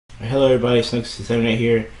Hello everybody, Snooks78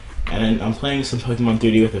 here, and I'm playing some Pokemon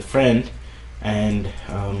 3D with a friend, and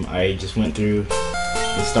I just went through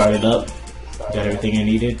and started up, got everything I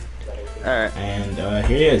needed, Alright. and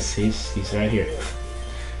here he is, he's right here,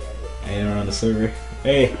 and we're on the server.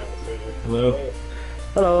 Hey, hello,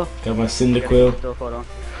 Hello. got my Cyndaquil, Hold on.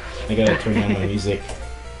 I gotta turn on my music.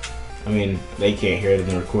 I mean, they can't hear it in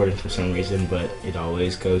the recording for some reason, but it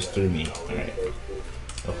always goes through me. Alright,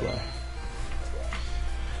 I'll fly.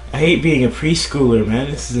 I hate being a preschooler,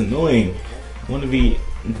 man. This is annoying. I want to be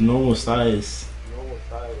the normal size.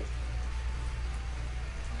 I'll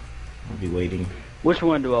be waiting. Which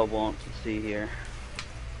one do I want to see here?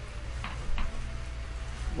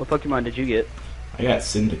 What Pokemon did you get? I got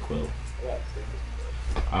Cyndaquil.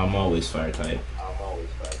 I'm always fire type.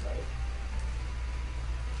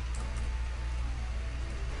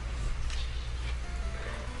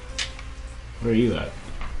 Where are you at?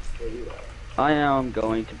 I am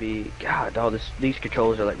going to be. God, all these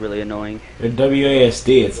controls are like really annoying. They're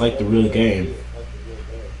WASD. It's like the real game.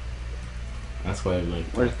 That's why I like.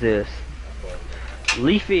 What is this?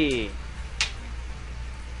 Leafy.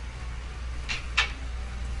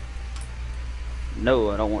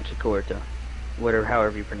 No, I don't want Chikorita. Whatever,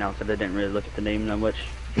 however you pronounce it. I didn't really look at the name that much.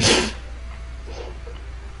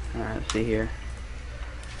 Alright, let's see here.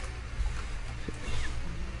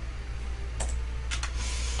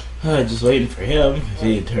 Just waiting for him. If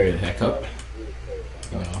he didn't hurry the heck up.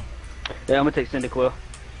 You know. Yeah, I'm gonna take Cyndaquil.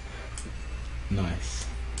 Nice.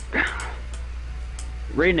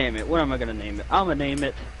 Rename it. What am I gonna name it? I'm gonna name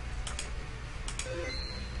it.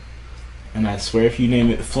 And I swear if you name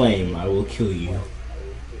it Flame, I will kill you.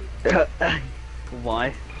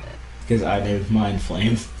 Why? Because I named mine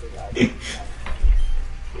Flame.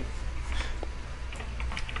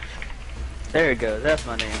 There it goes. That's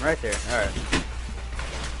my name right there. Alright.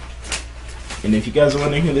 And if you guys are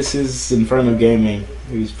wondering who this is, Inferno Gaming,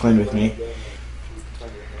 who's playing with me.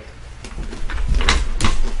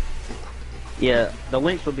 Yeah, the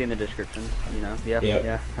links will be in the description. You know. Yeah. Yep.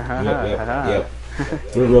 Yeah. Yep.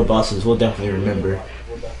 We're real bosses. We'll definitely remember.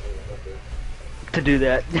 To do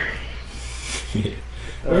that.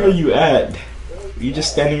 Where are you at? You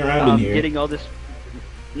just standing around in here? Getting all this.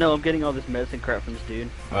 No, I'm getting all this medicine crap from this dude.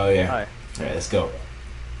 Oh yeah. Hi. Alright, let's go.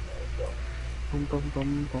 Boom, boom,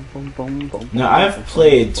 boom, boom, boom, boom, boom. Now I've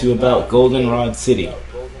played to about Goldenrod City,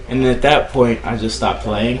 and at that point I just stopped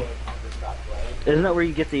playing. Isn't that where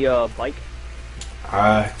you get the bike?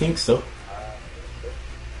 I think so.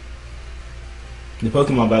 The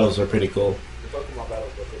Pokemon battles are pretty cool.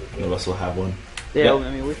 None of us will have one. Yeah, Yep.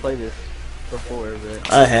 I mean we played this before,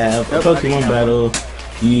 but I have a Nope, I think Pokemon I battle.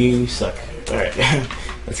 You suck. Alright,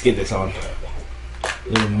 let's get this on.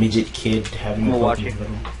 Little midget kid having a I'm watching.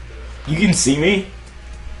 Pokemon battle. You can see me?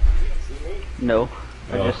 no.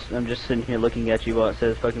 Oh. I'm just sitting here looking at you while it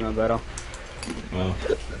says Pokemon battle. Oh.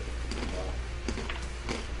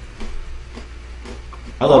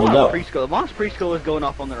 I leveled up. Preschool. Mom's preschool is going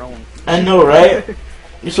off on their own. I know, right?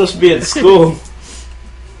 You're supposed to be at school.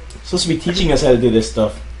 Supposed to be teaching us how to do this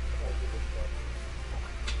stuff.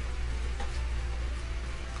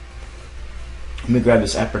 Let me grab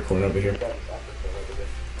this apricorn over here.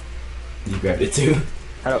 You grabbed it too.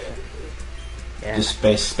 I don't. Yeah. Just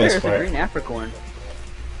space There's a bar. green apricorn.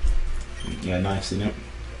 Yeah, nice, isn't it?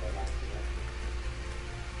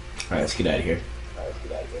 Alright, let's get out of here.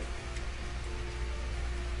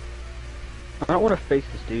 I don't want to face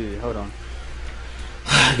this dude. Hold on.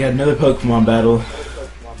 I got another Pokemon battle.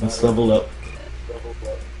 Let's level up.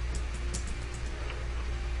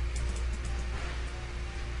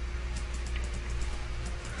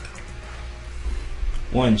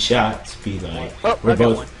 One shot to be like Oh, I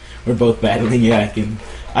got one. we're both battling. Yeah,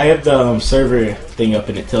 I have the server thing up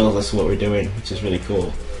and it tells us what we're doing, which is really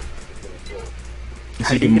cool. How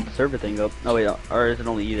So do you you can, get the server thing up? Oh wait, or is it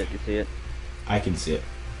only you that can see it? I can see it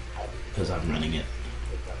because I'm running it.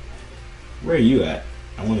 Where are you at?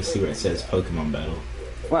 I want to see where it says Pokemon battle.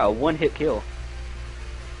 Wow, one hit kill.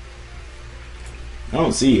 I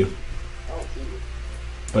don't see you,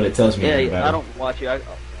 but it tells me you're in a Yeah, battle. I don't watch you.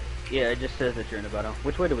 Yeah, it just says that you're in a battle.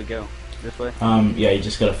 Which way do we go? This way? Yeah, you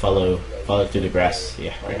just gotta follow through the grass.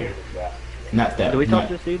 Yeah, right here. Not that. Do we talk not,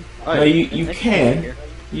 to this dude? No, yeah, you thank can. Here.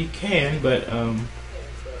 You can, but I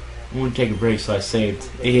want to take a break, so I saved.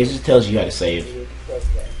 It just tells you how to save.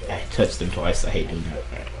 I touched them twice. I hate doing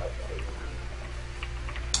that.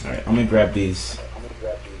 Alright, I'm gonna grab these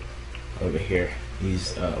over here.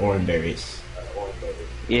 These orange berries.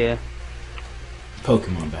 Yeah.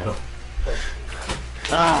 Pokemon battle.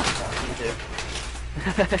 Ah.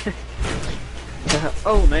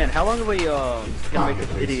 Oh man, how long are we gonna make this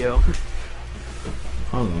video?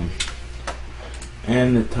 Hold on.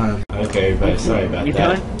 And the time. Okay, everybody, sorry about You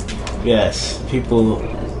that. done? Yes, people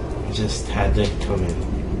just had to come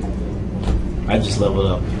in. I just leveled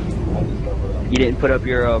up. You didn't put up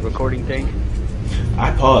your recording thing?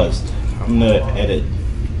 I paused. I'm gonna edit.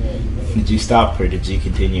 Did you stop or did you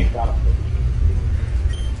continue?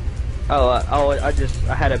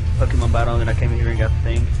 I had a Pokemon battle and then I came in here and got the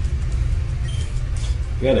thing.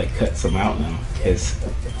 We gotta cut some out now because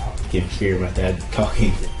I can hear my dad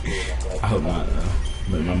talking. I hope not though.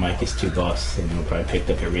 But my mic is too boss and it'll probably picked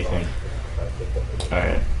up everything.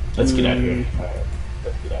 Alright, let's get out of here.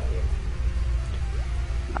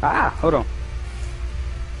 Ah, hold on.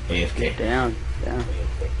 AFK. Down.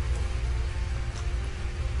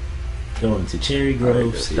 Going to Cherry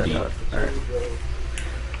Grove City. Alright.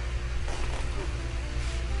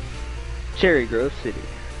 Cherry Grove City.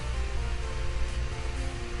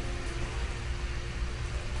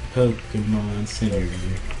 Pokemon Center.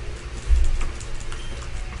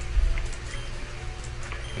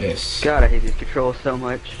 Yes. God, I hate these controls so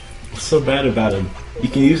much. What's so bad about them? You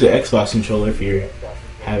can use the Xbox controller if you're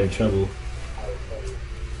having trouble.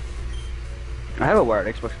 I have a wired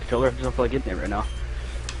Xbox controller. I just don't feel like getting it right now.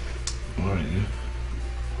 Alright.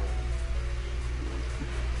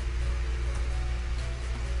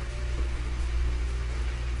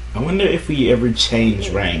 I wonder if we ever change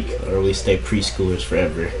rank or we stay preschoolers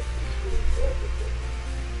forever.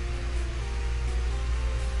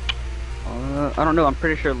 I don't know. I'm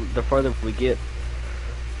pretty sure the farther we get.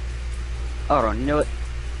 Hold on. You know what?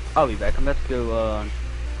 I'll be back. I'm about to go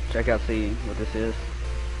check out, see what this is.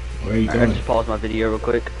 Where are you Alright, going? I just paused my video real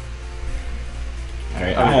quick.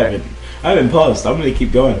 Alright, I haven't paused. I'm gonna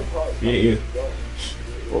keep going. Yeah, you.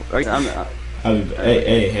 Well, Hey, Alright, I'm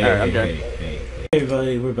done. hey,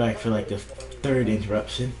 everybody, we're back for like the third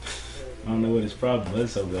interruption. I don't know what his problem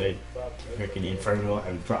was over there. Freaking Inferno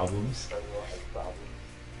having problems.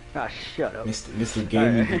 Ah, shut up. Mr.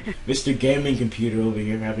 Gaming, Alright. Mr. Gaming Computer over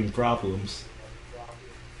here having problems.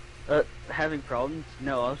 Having problems?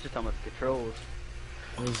 No, I was just talking about the controls.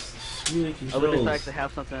 It was really I would just controls. like to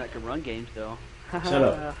have something that can run games, though. Shut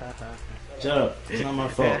up. Shut up. It's not my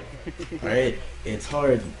fault. Alright? It's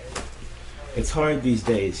hard. It's hard these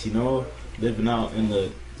days, you know? Living out in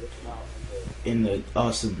the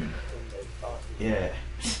awesome. Yeah.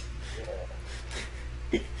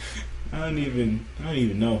 I don't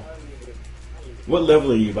even know. What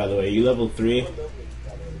level are you, by the way? You level 3?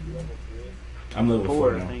 I'm level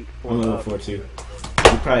 4 I now. think. I'm level 4 too.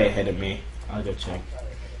 You're probably ahead of me. I'll go check.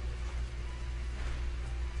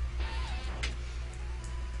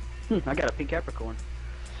 I got a pink Capricorn.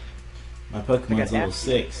 My Pokemon's level Ash.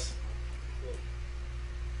 6.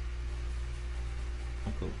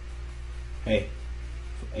 Oh, cool. Hey,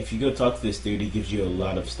 if you go talk to this dude, he gives you a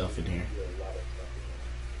lot of stuff in here.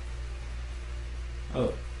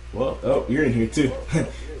 Oh, well, oh, you're in here too.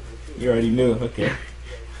 You already knew, okay.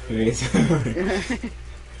 Anyways.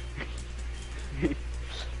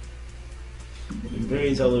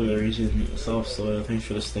 Berries all over the region, soft soil. Thanks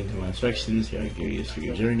for listening to my instructions. Here I give you for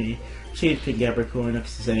your journey. Shade pink Capricorn, up to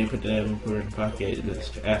say, put the Capricorn in the pocket,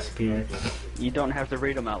 just ask here. You don't have to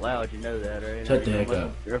read them out loud, you know that, right? Shut the heck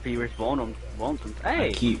up. Or if you just want them. Hey!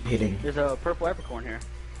 I keep hitting. There's a purple Capricorn here.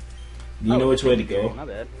 Do you know which way to go? My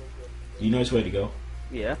bad. Do you know which way to go?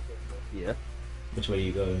 Yeah. Which way are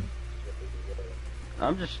you going?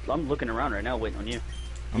 I'm looking around right now waiting on you.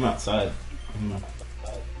 I'm outside.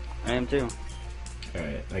 I am too.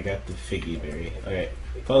 Alright, I got the figgy berry. Alright,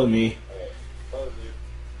 follow me.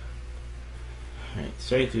 Alright,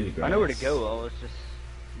 straight through the grass. I know where to go, I was just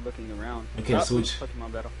looking around. Okay, so which...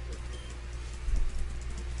 Pokemon battle.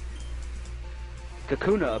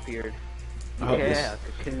 Kakuna appeared. I hope Yeah,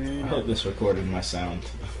 I Kakuna. hope this recorded my sound.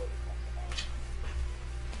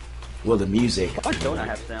 Well, the music. Why don't I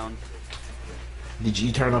have sound? Did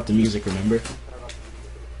you turn off the music, remember?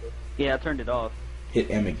 Yeah, I turned it off. Hit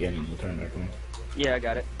M again and it'll turn back on. Yeah, I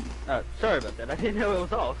got it. Sorry about that. I didn't know it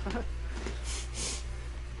was off.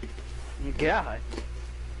 God.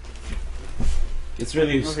 It's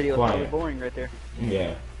really My video was totally quiet. boring right there.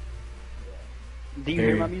 Yeah. Do you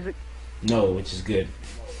hear my music? No, which is good.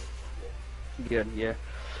 Good, yeah.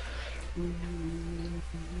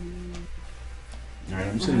 Alright,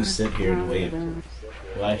 I'm just gonna sit here and wait.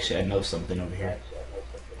 Well, actually, I know something over here.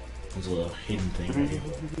 There's a little hidden thing right here.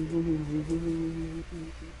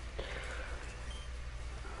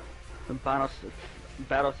 The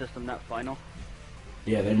battle system not final.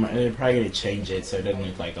 Yeah, they're probably gonna change it so it doesn't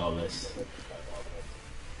look like all this.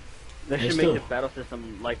 They They're should still- make the battle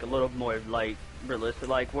system a little more realistic,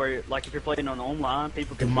 like if you're playing on online,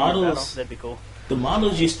 people The can see your battle. models- That'd be cool. The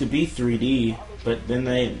models used to be 3D, but then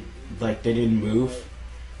they didn't move.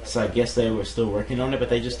 So I guess they were still working on it, but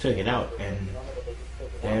they just took it out and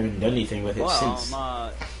they haven't done anything with it Wow, since.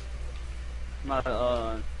 my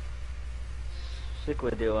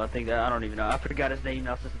Cicla deal. I think I don't even know. I forgot his name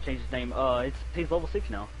now since I changed his name. He's level 6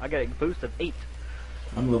 now. I got a boost of 8.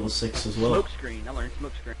 I'm level 6 as well. Smoke screen. I learned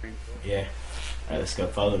smoke screen. Yeah. Alright, let's go.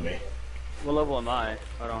 Follow me. What level am I?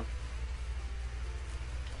 Hold on.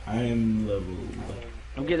 I am level.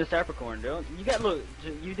 I'm getting this apricorn, dude. You got look.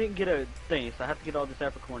 You didn't get a thing, so I have to get all this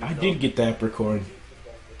apricorn. I did get the apricorn.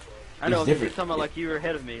 I know. It's You're different. talking about like you were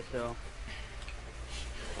ahead of me, so.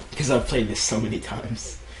 Because I've played this so many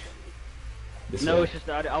times. No, way. it's just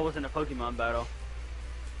I was in a Pokemon battle.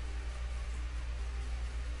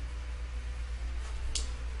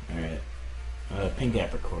 Alright. Pink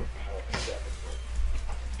apricorn.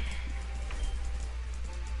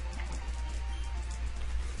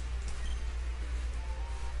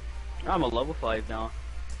 I'm a level 5 now.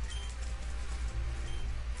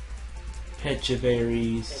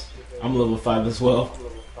 Pechaberries. I'm level 5 as well.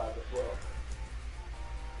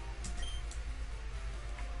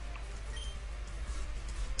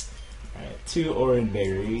 Alright, 2 orange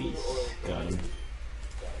berries. Got them.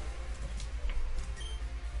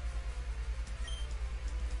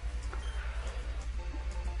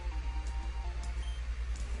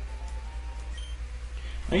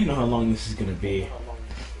 I don't know how long this is gonna be.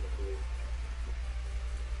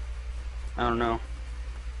 I don't know.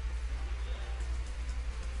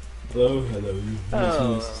 Hello, hello.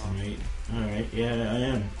 Oh. Right. Alright, yeah, I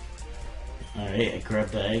am. Alright, I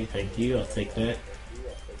grabbed the egg, thank you, I'll take that.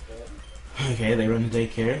 Okay, they run the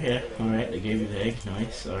daycare, yeah, alright, they gave me the egg,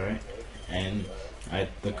 nice, alright. And I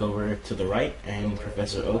look over to the right, and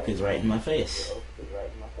Professor Oak is right in my face.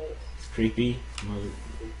 It's creepy.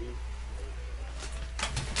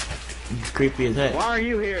 It's creepy as heck. Why are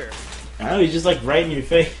you here? I know, he's just like right in your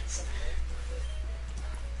face.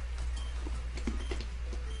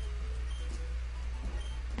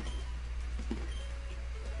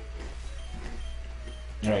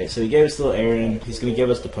 Alright, so he gave us a little errand. He's gonna give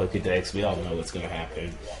us the Pokedex. We all know what's gonna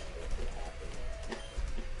happen.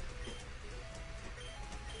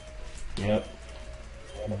 Yep.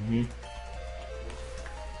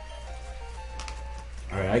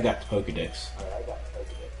 Alright, I got the Pokedex.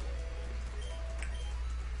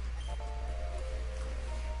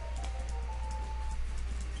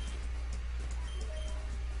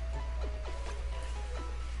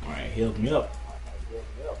 Alright, healed me up.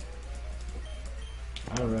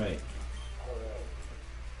 Alright.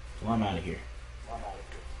 Well, I'm out of here.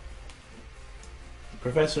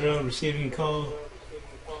 Professor O receiving call.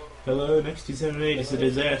 Hello, next 278 is a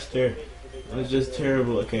disaster. It was just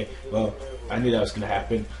terrible. Okay, well, I knew that was going to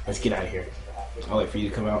happen. Let's get out of here. I'll wait for you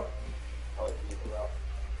to come out.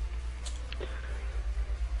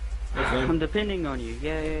 Hey, I'm Flame. depending on you.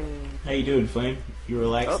 Yay. How you doing, Flame? You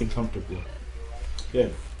relaxing comfortably.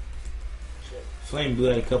 Good. Flame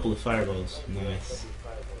blew out a couple of fireballs. Nice.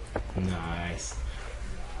 Nice.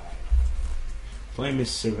 Flame is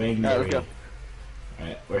surveying the Alright, let's area. go.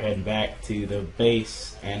 Alright, we're heading back to the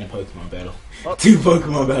base and a Pokemon battle. Oh. 2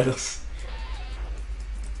 Pokemon battles.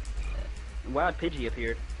 Wild Pidgey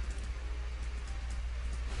appeared.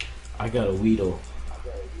 I got a Weedle.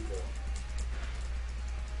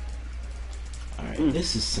 Alright,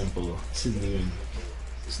 this is simple. This isn't even...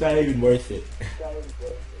 It's not even worth it.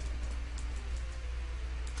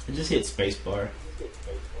 I just hit spacebar.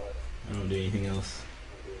 I don't do anything else.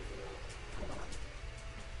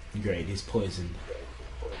 Great, he's poisoned.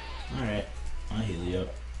 Alright, I'll heal you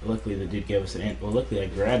up. Luckily the dude gave us an well luckily I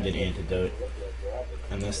grabbed an antidote.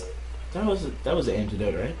 And this that was an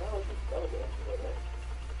antidote, right?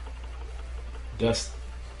 Dust,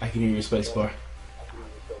 I can hear your spacebar.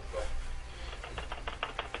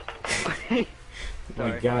 Oh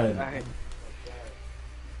my god. Alright.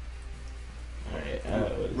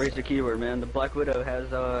 Alright, Raise the keyword, man. The Black Widow has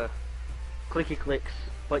clicky clicks.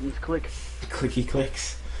 Buttons click. clicky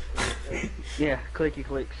clicks. Yeah, clicky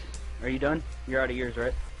clicks. Are you done? You're out of yours,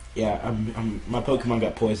 right? Yeah, my Pokemon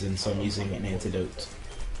got poisoned, so I'm using an antidote.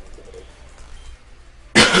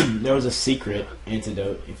 There was a secret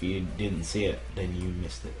antidote. If you didn't see it, then you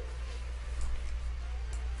missed it.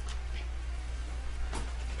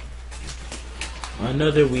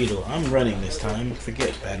 Another Weedle. I'm running this time.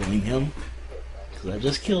 Forget battling him. Because I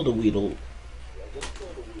just killed a Weedle.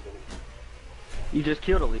 You just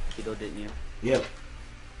killed a Weedle, didn't you? Yep.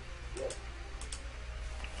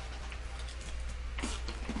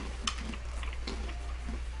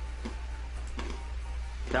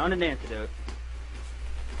 Found an antidote.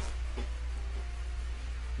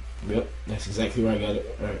 Yep, that's exactly where I got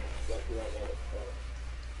it. Alright.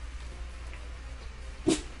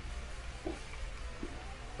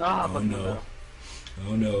 Ah, Oh fuck my no. bell.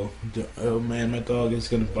 Oh no. Oh man, my dog is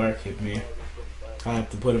gonna bark at me. I have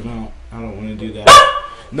to put him out. I don't want to do that.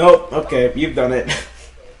 Nope. Okay, you've done it.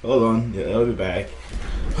 Hold on. Yeah, I'll be back.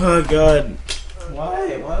 Oh god.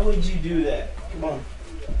 Why? Why would you do that? Come on.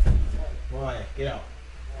 Why? Get out.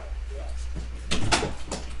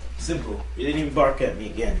 Simple. You didn't even bark at me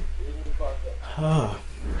again. Ah.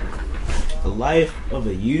 The life of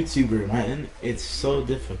a YouTuber, man. It's so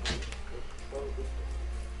difficult.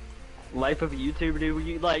 Life of a YouTuber, dude.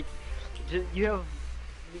 You like, you have,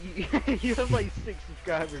 you have like 6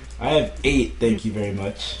 subscribers. I have 8, thank you very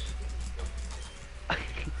much.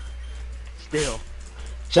 Still.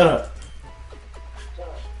 Shut up.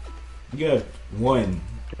 You have 1.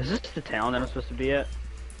 Is this the town that I'm supposed to be at?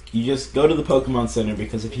 You just go to the Pokemon Center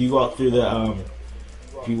because if you walk through the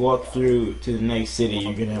if you walk through to the next city,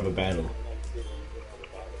 you're gonna have a battle.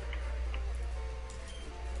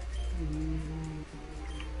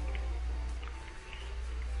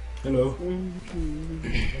 Hello.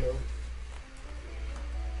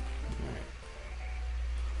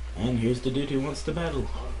 And here's the dude who wants to battle.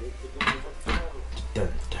 Dun,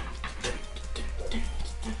 dun, dun, dun,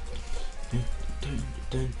 dun,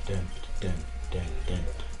 dun, dun, dun, dun,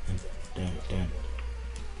 dun, dun, dun.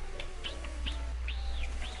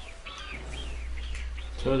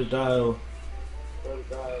 Totodile.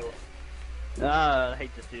 Ah, I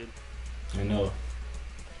hate this dude. I know.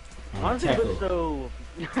 Honestly, he looks so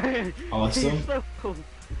Awesome? He's so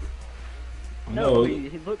I no, know.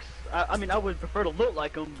 he looks. I mean, I would prefer to look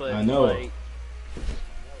like him, but I know. like,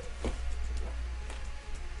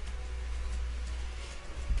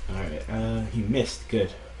 Alright, he missed.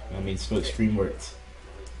 Good. I mean, smoke screen worked.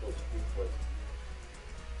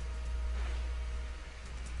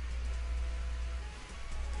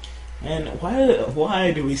 And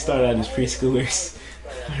why do we start out as preschoolers?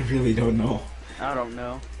 I really don't know. I don't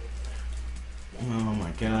know. Oh my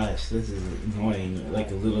gosh, this is annoying. Like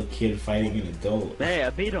a little kid fighting an adult. Hey, I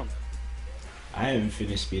beat him. I haven't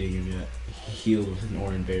finished beating him yet. He healed with an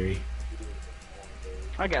orange berry.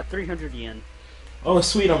 I got 300 yen. Oh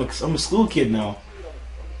sweet, I'm a school kid now.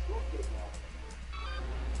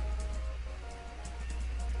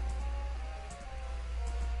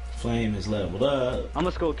 Flame is leveled up. I'm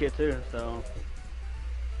a school kid too, so.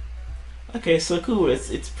 Okay, so cool.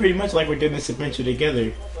 It's pretty much like we're doing this adventure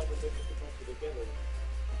together.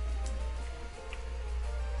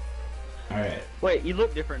 Alright. Wait, you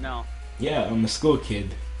look different now. Yeah, I'm a school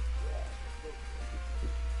kid.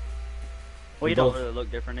 Well, you Both. don't really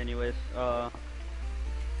look different, anyways.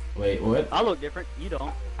 Wait, what? I look different. You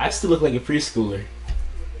don't. I still look like a preschooler.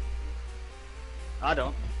 I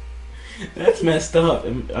don't. That's messed up.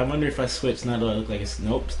 I wonder if I switch now do I look like a...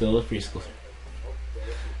 Nope, still a preschooler.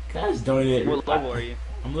 Gosh darn it. What level are you?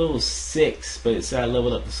 I'm level 6, but it said I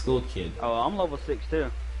leveled up the school kid. Oh, I'm level 6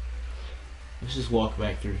 too. Let's just walk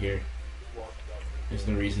back through here. There's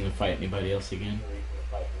no reason to fight anybody else again.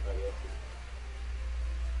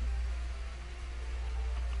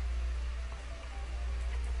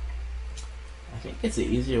 I think it's an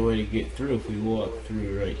easier way to get through if we walk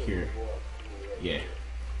through right here. Yeah.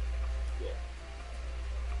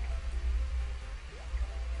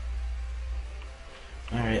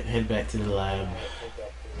 Alright, head back to the lab.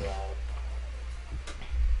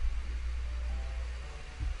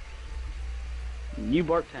 New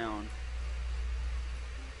Barktown.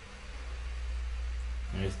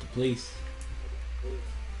 There's the police.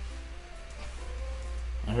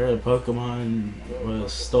 I heard a Pokemon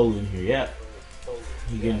was stolen here. Yep.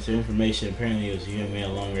 He gave us some information. Apparently it was a young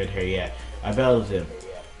man, long red hair. Yeah. I battled him.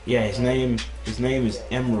 Yeah, his name is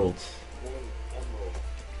Emerald.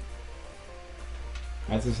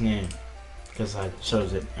 That's his name. Because I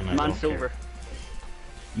chose it and I Mine's don't silver. care.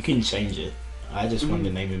 You can change it. I just wanted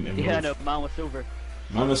to name him Emerald. Yeah, no, mine was silver.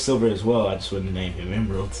 Mine was silver as well. I just wanted to name him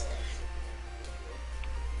Emerald.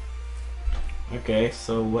 Okay,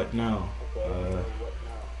 so what now?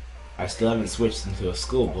 I still haven't switched into a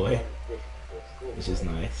schoolboy, which is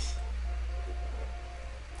nice.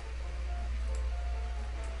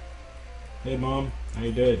 Hey mom, how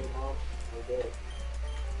you doing?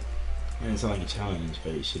 And it's not like a challenge,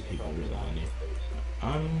 but it should people rely on you.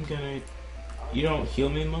 I'm gonna... You don't heal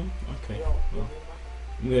me, mom? Okay, well,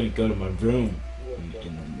 I'm gonna go to my room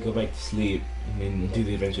and go back to sleep and then do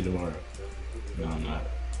the adventure tomorrow. No, I'm not.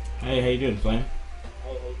 Hey, how you doing, Flame?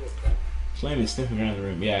 Flame is sniffing around the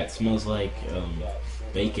room. Yeah, it smells like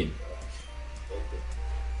bacon.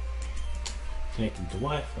 Connected to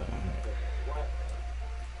Wi-Fi.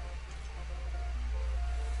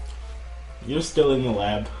 You're still in the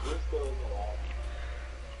lab.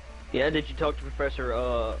 Yeah, did you talk to Professor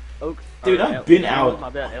Oak? Dude, Or I've been Elm? out. My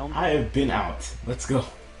bad, Elm. I have been out. Let's go.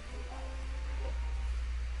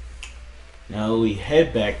 Now we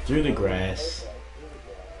head back through the grass.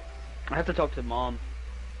 I have to talk to Mom.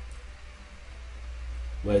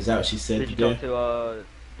 What is that what she said Did to you do? talk to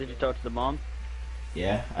Did you talk to the mom?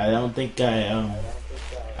 Yeah, I don't think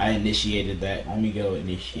I initiated that. Let me go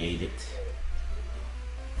initiate it.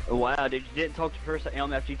 Oh, wow, you didn't talk to Professor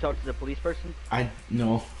Elm after you talked to the police person?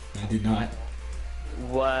 No, I did not.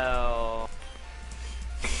 Wow.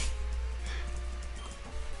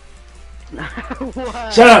 Wow.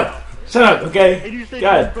 Shut up! Shut up, okay? And you said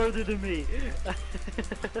God. you're further than me.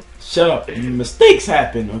 Shut up. Mistakes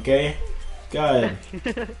happen, okay? God.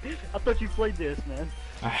 I thought you played this, man.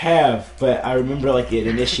 I have, but I remember like it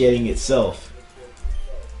initiating itself.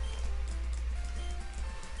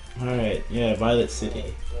 Alright, yeah, Violet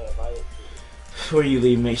City. Before you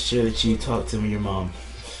leave, make sure that you talk to your mom.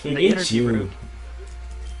 Forget energy you. room.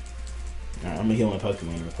 Alright, I'm gonna heal my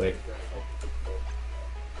Pokemon real quick.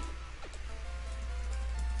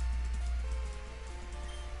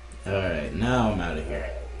 Alright, now I'm out of here.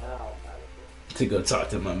 To go talk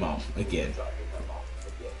to my mom again.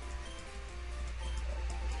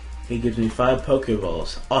 He gives me 5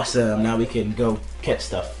 Pokeballs. Awesome, now we can go catch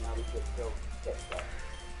stuff.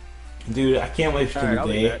 Dude, I can't wait for Alright, I'll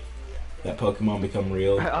the be day back. that Pokemon become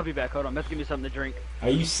real. I'll be back. Hold on. Let's give me something to drink. Are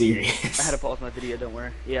you I had serious? to pause my video. Don't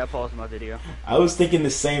worry. Yeah, I paused my video. I was thinking the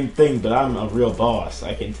same thing, but I'm a real boss.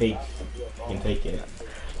 I can take it.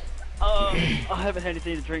 I haven't had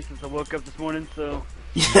anything to drink since I woke up this morning, so.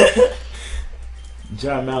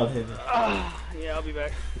 John Malhead. Yeah, I'll be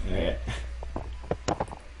back. Alright.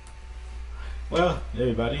 Well,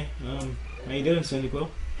 everybody, how you doing, Cyndaquil?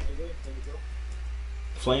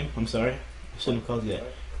 Flame, I'm sorry. I shouldn't have called you that.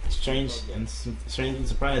 Strange and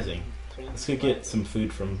surprising. Let's go get some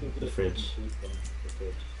food from the fridge.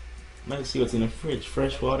 Let's see what's in the fridge.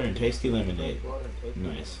 Fresh water and tasty lemonade.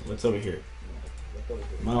 Nice. What's over here?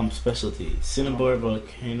 Mom's specialty. Cinnabar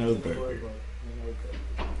volcano burger.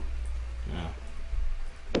 Oh.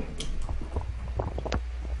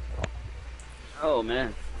 Oh,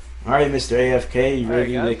 man. Alright, Mr. AFK, you Alright,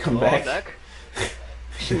 ready guys. to come Well, I'm back?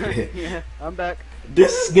 Yeah, I'm back.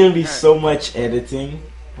 This is gonna be Alright. so much editing.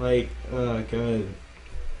 Like, oh god.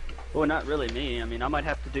 Well, not really me. I mean, I might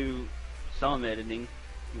have to do some editing,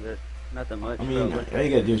 but not that much. I mean, probably. all you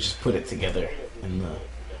gotta do is just put it together in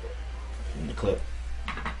the clip.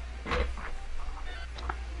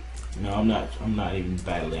 No, I'm not even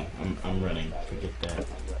battling. I'm running. Forget that.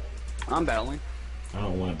 I'm battling. I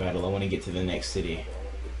don't want to battle. I want to get to the next city.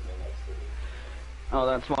 Oh,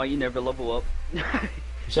 that's why you never level up.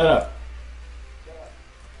 Shut up.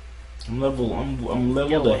 I'm leveled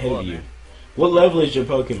level ahead up, of you. man. What level is your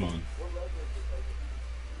Pokemon?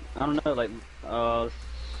 I don't know, like, how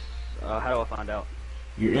do I find out?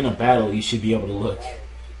 You're in a battle. You should be able to look.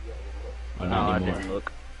 Or No, not I anymore. didn't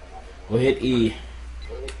look. Well, hit E.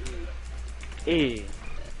 E.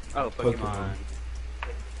 Oh, Pokemon. Pokemon.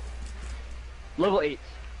 Level 8.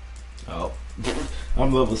 Oh,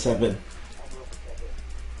 I'm level 7.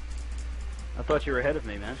 I thought you were ahead of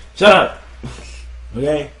me, man. Shut up!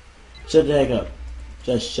 Okay? Shut the heck up.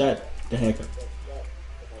 Just shut the heck up.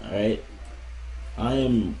 Alright? I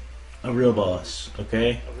am a real boss,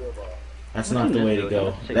 okay? That's not the way to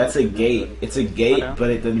go. That's a gate. It's a gate, but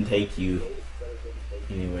it doesn't take you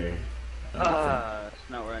anywhere. That's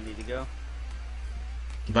not where I need to go.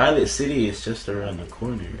 Violet City is just around the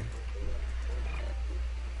corner.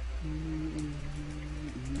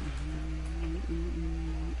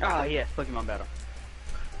 Ah, yes, Pokemon battle.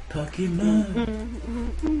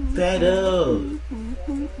 Pokemon battle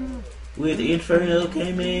with Inferno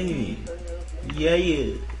came in.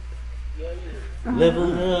 Yeah.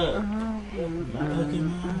 Level up. My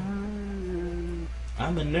Pokemon.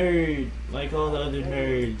 I'm a nerd like all the other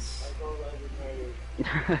nerds.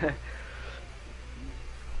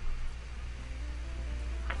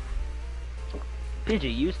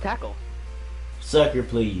 Pidgey, use tackle. Sucker,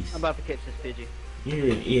 please. I'm about to catch this Pidgey.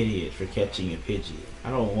 You're an idiot for catching a Pidgey.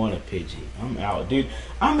 I don't want a Pidgey. I'm out, dude.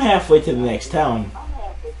 I'm halfway to the next town.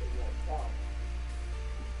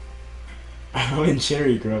 I'm in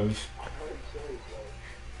Cherry Grove.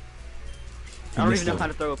 I don't even know how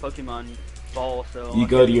to throw a Pokemon ball, so... You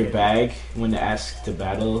go to your bag when asked to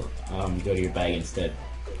battle. You go to your bag instead.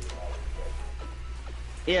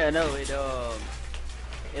 Yeah, no,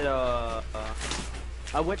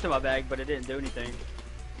 I went to my bag, but it didn't do anything.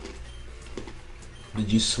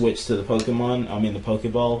 Did you switch to the Pokemon? I mean the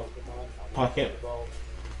Pokeball pocket?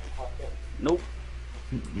 Nope.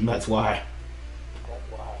 That's why.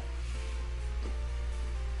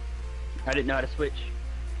 I didn't know how to switch.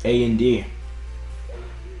 A and D.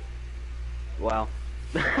 Wow.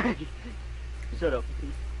 Shut up.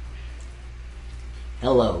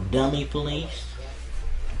 Hello, dummy police.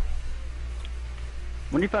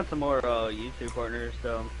 When you find some more YouTube partners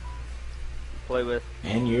to play with.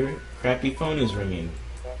 And your crappy phone is ringing.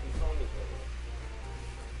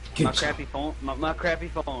 Good My job. crappy phone. My crappy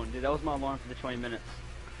phone, dude. That was my alarm for the 20 minutes.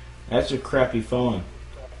 That's your crappy phone.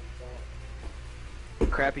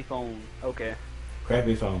 Crappy phone. Okay.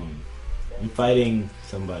 Crappy phone. I'm fighting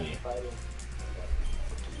somebody.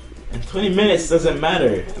 And 20 minutes doesn't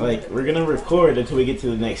matter. Like, we're gonna record until we get to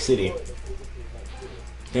the next city.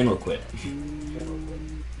 Then we'll quit.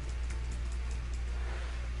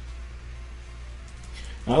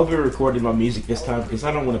 I hope we recorded my music this time because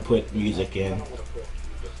I don't want to put music in.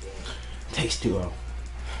 It takes too long.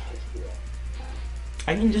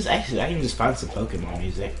 I can just find some Pokemon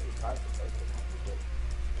music.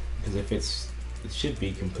 Because if it should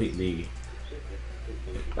be completely.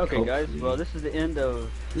 Okay, guys. Hopefully. Well, this is the end of.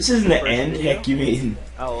 This isn't the First end. video. Heck, you mean?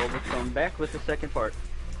 Oh, we'll come back with the second part.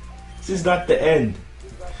 This is not the end.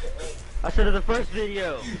 I said of the first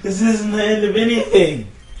video. This isn't the end of anything.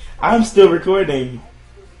 I'm still recording.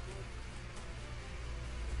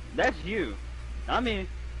 That's you. Not me.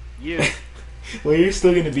 You. Well, you're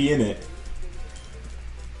still gonna be in it.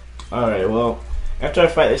 Alright, well, after I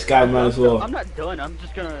fight this guy, I might as well. I'm not done. I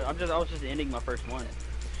was just ending my first one.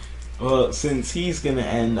 Well, since he's gonna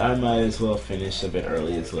end, I might as well finish a bit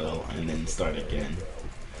early as well, and then start again.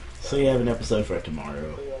 So you have an episode for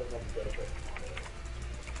tomorrow.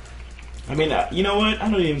 I mean, you know what? I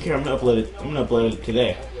don't even care. I'm gonna upload it. I'm gonna upload it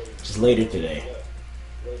today, just later today.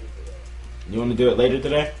 You want to do it later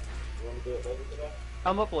today?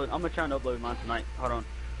 I'm gonna try and upload mine tonight. Hold on.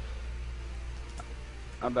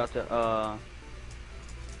 I'm about to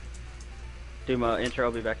do my intro.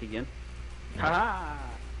 I'll be back again. Haha.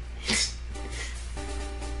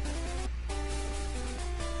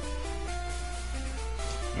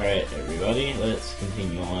 Alright, everybody, let's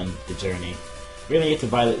continue on the journey. We're gonna get to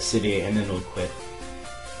Violet City and then we'll quit.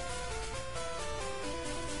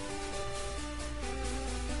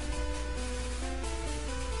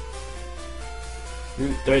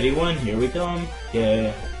 Route 31, here we come.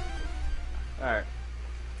 Yeah. Alright.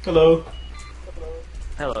 Hello.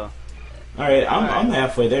 Hello. Alright, I'm Alright.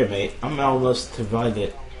 halfway there, mate. I'm almost to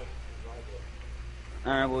Violet.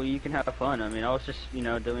 Alright, well, you can have fun. I mean, I was just,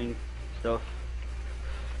 doing stuff.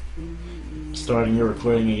 Starting your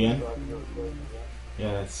recording again.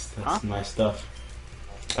 Yeah, that's Huh? my stuff.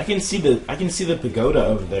 I can see the pagoda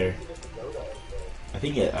over there. I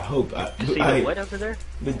hope. See the what over there?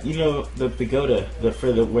 The pagoda,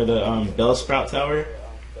 where the Bellsprout Tower.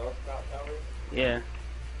 Yeah.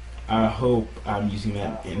 I hope I'm using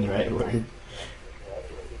that in the right word.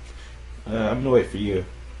 I'm gonna wait for you.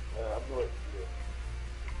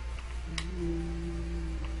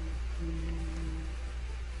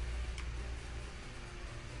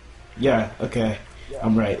 Yeah, okay.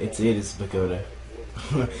 I'm right. It is pagoda.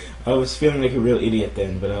 I was feeling like a real idiot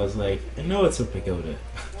then, but I was like, I know it's a pagoda.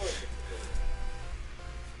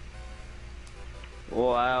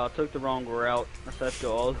 Wow, I took the wrong route. I have to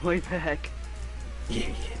go all the way back. Yeah.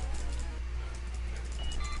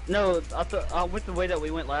 No, I went the way that we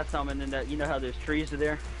went last time, and then that how there's trees are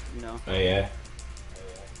there. Oh yeah.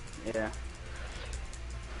 Yeah.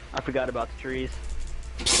 I forgot about the trees.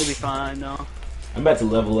 It'll be fine though. I'm about to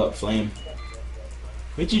level up Flame.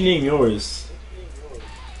 What'd you name yours?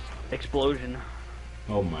 Explosion.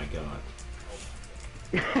 Oh my god.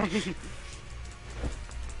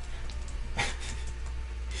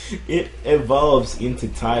 It evolves into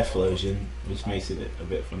Typhlosion, which makes it a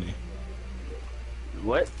bit funny.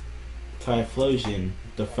 What? Typhlosion,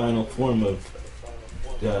 the final form of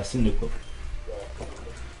Cyndaquil.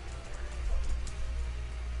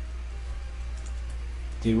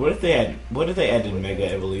 Dude, what if they added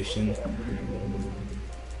Mega Evolution?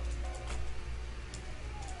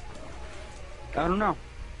 I don't know.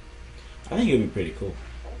 I think it'd be pretty cool.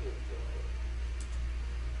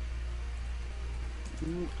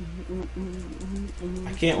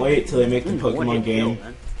 I can't wait till they make the Pokemon game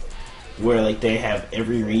where like they have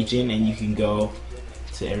every region and you can go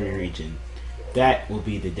to every region. That will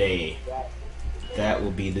be the day. That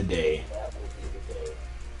will be the day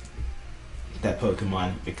that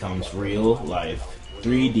Pokemon becomes real life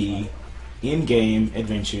 3D in-game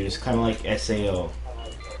adventures, kind of like SAO.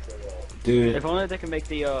 Dude, If only they can make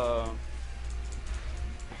the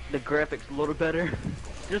graphics a little better.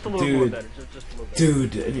 Just a little more Dude. better. Just a little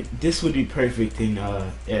better. dude, this would be perfect in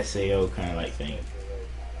SAO kind of like thing.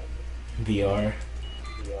 VR.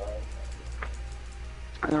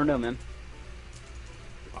 I don't know, man.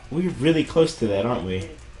 We're really close to that, aren't we?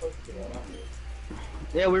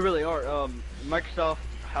 Yeah, we really are. Microsoft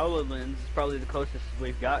HoloLens is probably the closest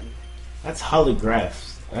we've gotten. That's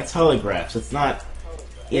holographs. That's holographs. It's not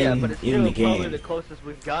Yeah, in but it's in still the probably the game. closest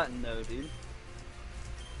we've gotten, though, dude.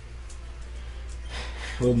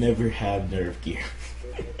 We'll never have nerve gear.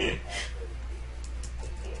 I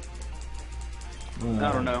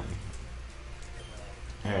don't know.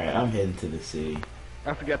 Alright, I'm heading to the city.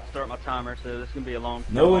 I forgot to start my timer, so this is gonna be a long.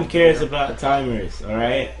 No one cares about timers,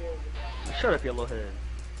 alright? Shut up, you little head.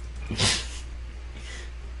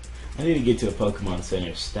 I need to get to a Pokemon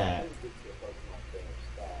Center stat.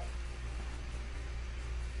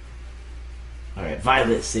 Alright,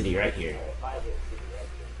 Violet City right here.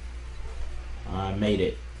 I made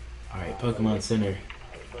it. Alright, Pokemon Center.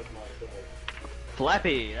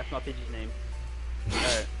 Flappy, that's my Pidgey's name.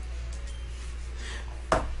 Alright.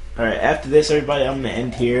 Alright, after this, everybody, I'm going to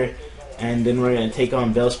end here. And then we're going to take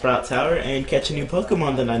on Bellsprout Tower and catch a new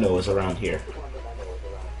Pokemon that I know is around here.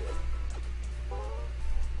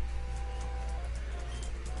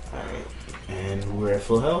 Alright, and we're at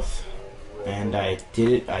full health. And I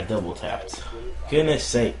did it, I double tapped. Goodness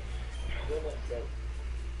sake.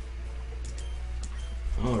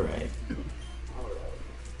 Alright.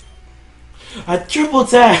 I triple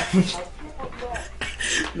tapped!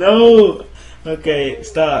 No! Okay,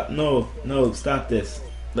 stop. No, stop this.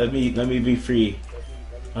 Let me be free.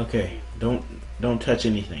 Okay, don't touch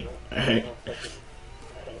anything. Alright.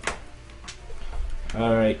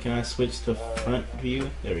 Alright, can I switch to front view?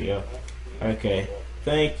 There we go. Okay.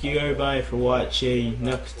 Thank you everybody for watching.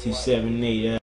 Nux278.